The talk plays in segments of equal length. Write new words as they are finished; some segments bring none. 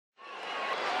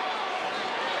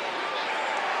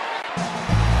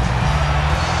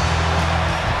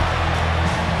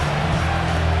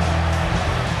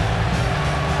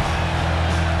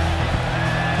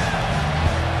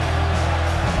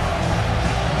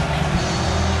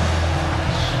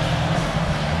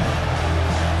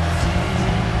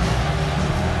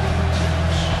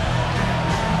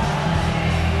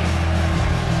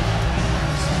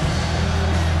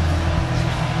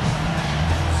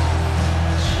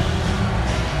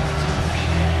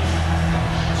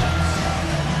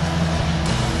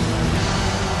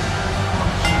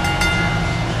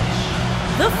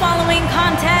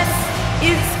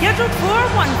scheduled for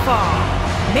one fall,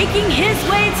 making his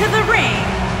way to the ring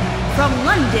from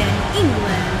London,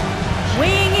 England,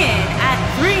 weighing in at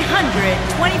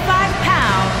 325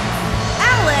 pounds,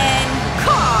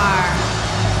 Alucard.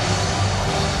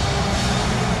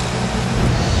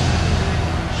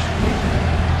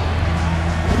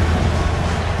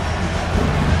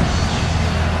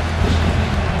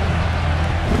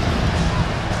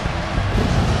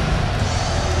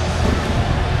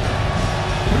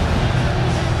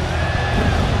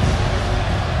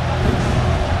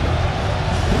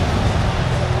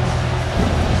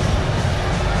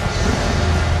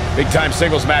 Big-time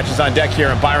singles matches on deck here.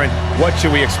 And Byron, what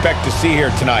should we expect to see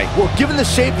here tonight? Well, given the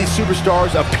shape these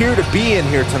superstars appear to be in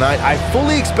here tonight, I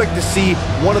fully expect to see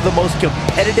one of the most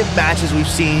competitive matches we've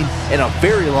seen in a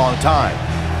very long time.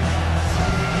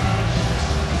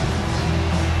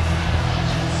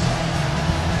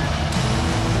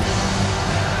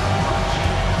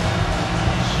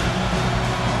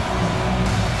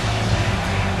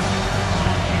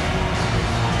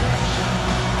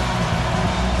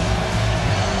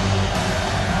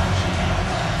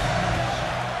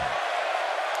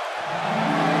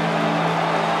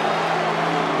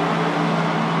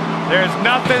 There's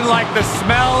nothing like the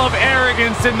smell of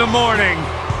arrogance in the morning.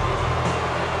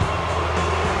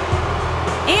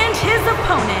 And his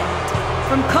opponent,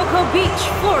 from Cocoa Beach,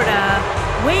 Florida,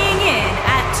 weighing in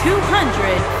at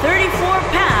 234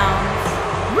 pounds,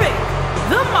 Rick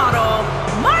the Model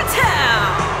Martel.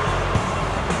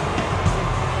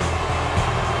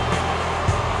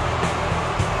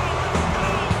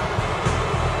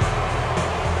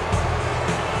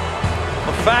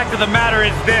 The fact of the matter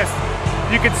is this.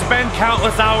 You can spend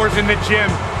countless hours in the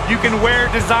gym. You can wear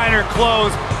designer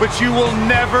clothes, but you will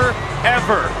never,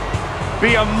 ever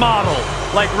be a model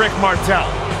like Rick Martel.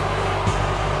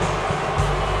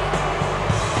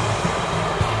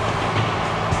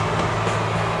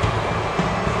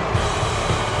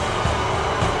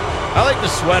 I like the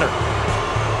sweater.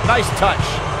 Nice touch.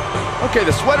 Okay,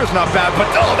 the sweater's not bad, but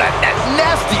oh, that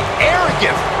nasty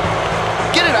arrogance.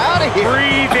 Get it out of here.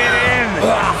 Breathe it in.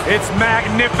 It's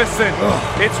magnificent.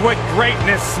 It's what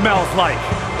greatness smells like.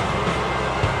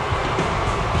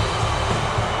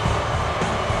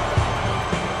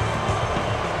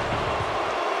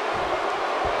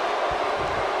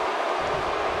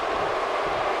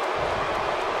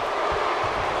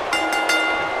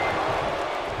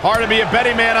 Hard to be a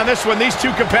betting man on this one. These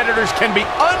two competitors can be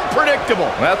unpredictable.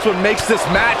 That's what makes this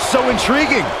match so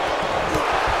intriguing.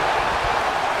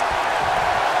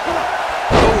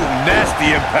 Nasty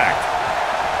impact.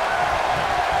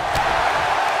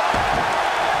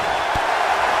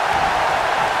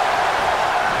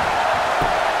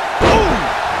 Boom!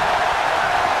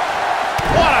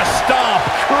 What a stomp.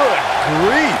 Good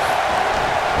grief.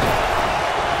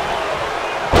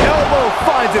 Elbow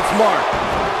finds its mark.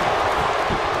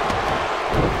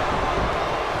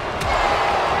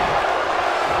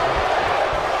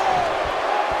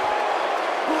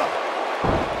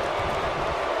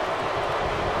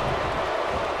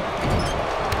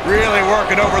 Really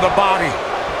working over the body.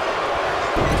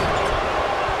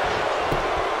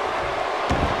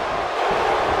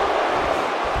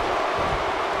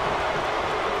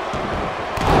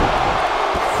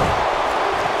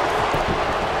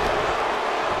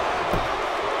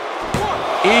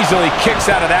 Easily kicks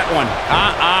out of that one.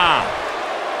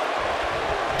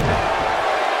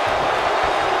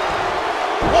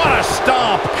 What a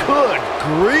stomp. Good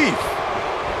grief.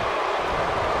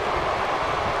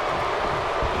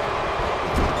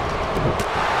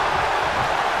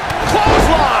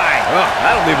 Oh,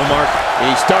 that'll leave a mark.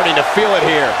 He's starting to feel it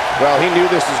here. Well, he knew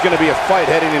this was going to be a fight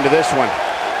heading into this one.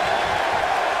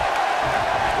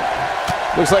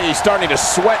 Looks like he's starting to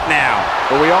sweat now.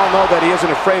 But we all know that he isn't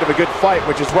afraid of a good fight,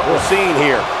 which is what we're seeing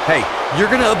here. Hey,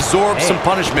 you're going to absorb some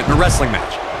punishment in a wrestling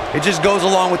match. It just goes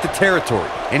along with the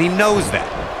territory, and he knows that.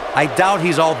 I doubt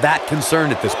he's all that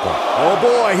concerned at this point. Oh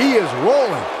boy, he is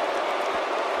rolling.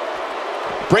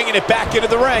 Bringing it back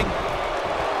into the ring.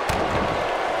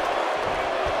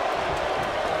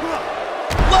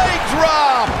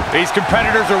 Drop. These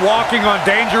competitors are walking on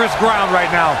dangerous ground right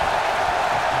now.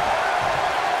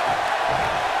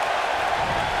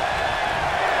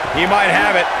 He might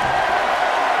have it.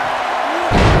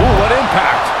 Ooh, what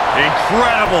impact.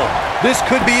 Incredible. This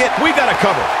could be it. We got a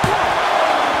cover.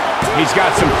 He's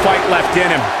got some fight left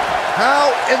in him. How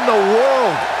in the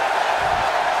world?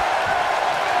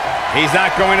 He's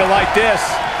not going to like this.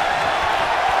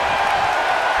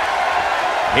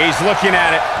 He's looking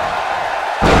at it.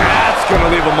 That's going to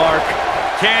leave a mark.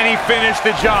 Can he finish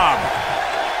the job?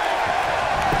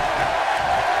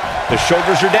 The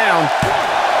shoulders are down.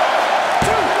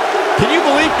 Can you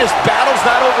believe this battle's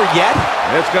not over yet?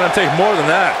 It's going to take more than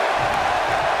that.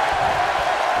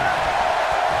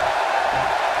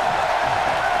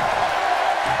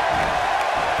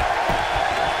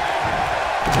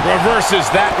 Reverses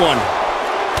that one.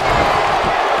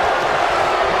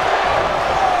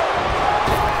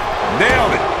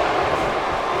 Nailed it.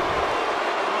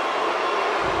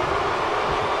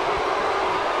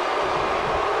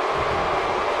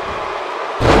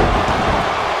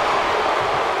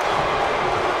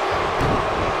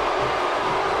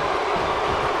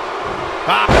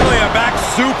 Really a back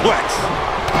suplex.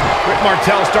 Rick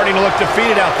Martel starting to look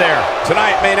defeated out there.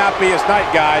 Tonight may not be his night,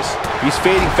 guys. He's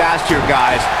fading fast here,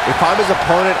 guys. If I'm his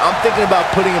opponent, I'm thinking about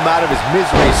putting him out of his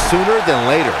misery sooner than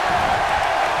later.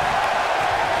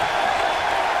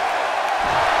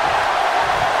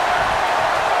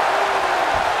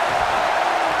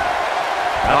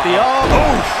 At the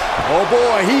oh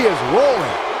boy, he is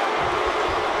rolling.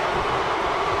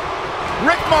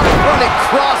 Rick Martel running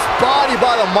cross body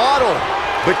by the model.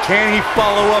 But can he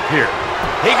follow up here?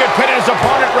 He could pin his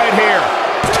opponent right here.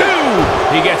 2.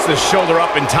 He gets the shoulder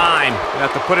up in time. You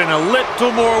have to put in a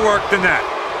little more work than that.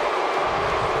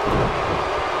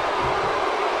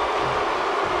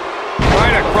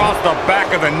 Right across the back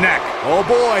of the neck. Oh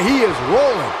boy, he is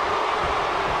rolling.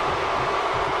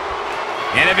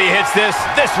 And if he hits this,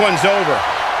 this one's over.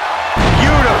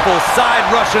 Beautiful side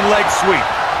Russian leg sweep.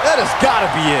 That has got to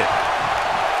be it.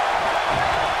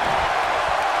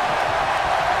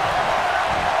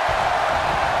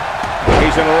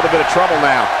 He's in a little bit of trouble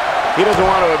now. He doesn't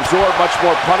want to absorb much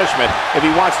more punishment if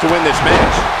he wants to win this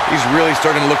match. He's really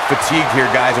starting to look fatigued here,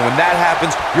 guys, and when that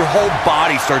happens, your whole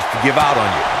body starts to give out on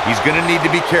you. He's going to need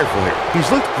to be careful here.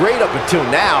 He's looked great up until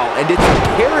now, and it's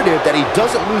imperative that he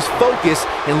doesn't lose focus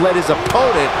and let his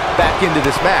opponent back into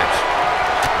this match.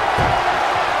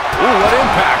 Ooh, what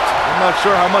impact. I'm not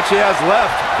sure how much he has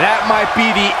left. That might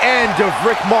be the end of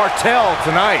Rick Martel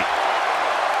tonight.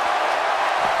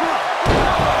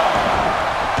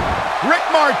 Rick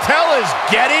Martel is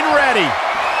getting ready.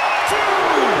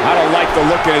 I don't like the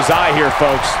look in his eye here,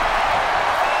 folks.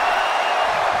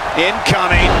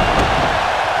 Incoming.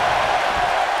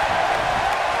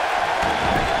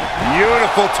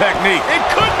 Beautiful technique. It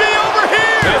could be over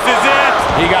here. This is it.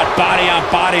 He got body on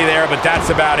body there, but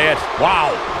that's about it.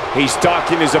 Wow. He's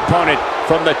stalking his opponent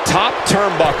from the top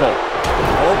turnbuckle.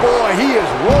 Oh boy, he is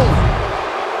rolling.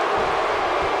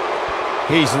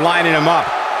 He's lining him up.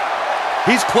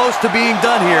 He's close to being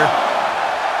done here.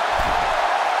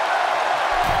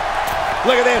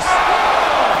 Look at this.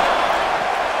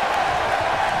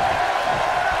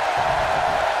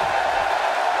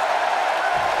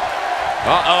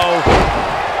 Uh-oh.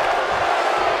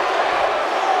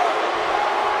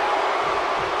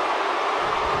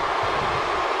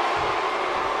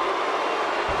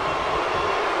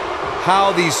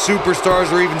 How these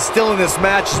superstars are even still in this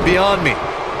match is beyond me,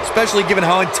 especially given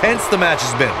how intense the match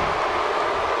has been.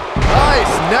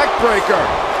 Nice neck breaker.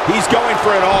 He's going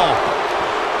for it all.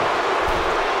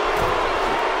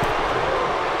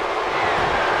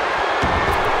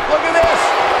 Look at this.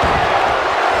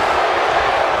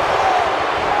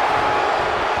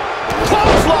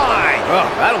 Clothesline. Oh,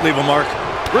 that'll leave a mark.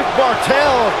 Rick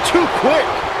Martel too quick.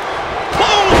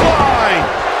 Clothesline.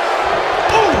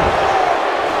 Ooh.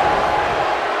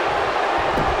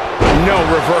 No,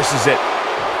 reverses it.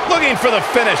 Looking for the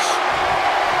finish.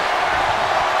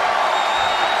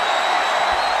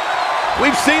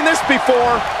 We've seen this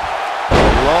before.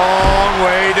 Long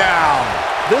way down.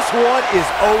 This one is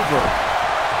over.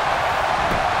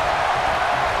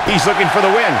 He's looking for the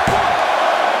win. 1,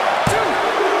 2,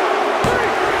 3.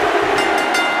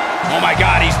 Oh my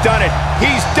God, he's done it.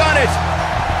 He's done it.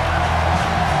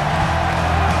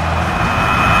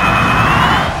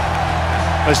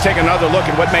 Let's take another look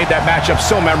at what made that matchup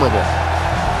so memorable.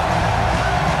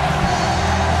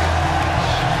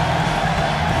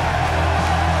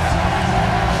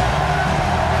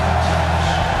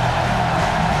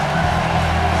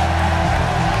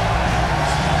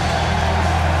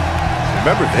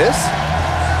 Remember this?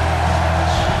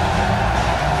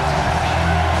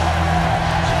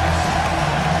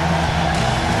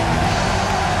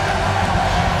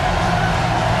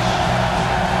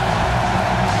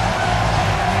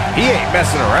 He ain't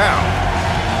messing around.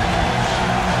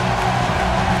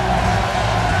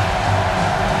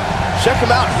 Check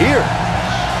him out here.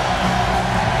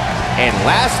 And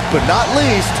last but not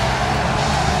least,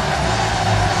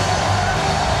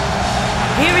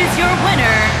 Here is your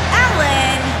winner,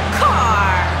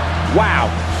 Alucard. Wow,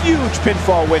 huge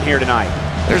pinfall win here tonight.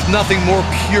 There's nothing more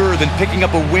pure than picking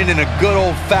up a win in a good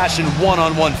old-fashioned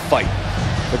one-on-one fight.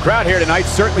 The crowd here tonight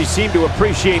certainly seemed to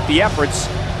appreciate the efforts.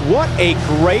 What a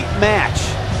great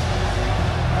match.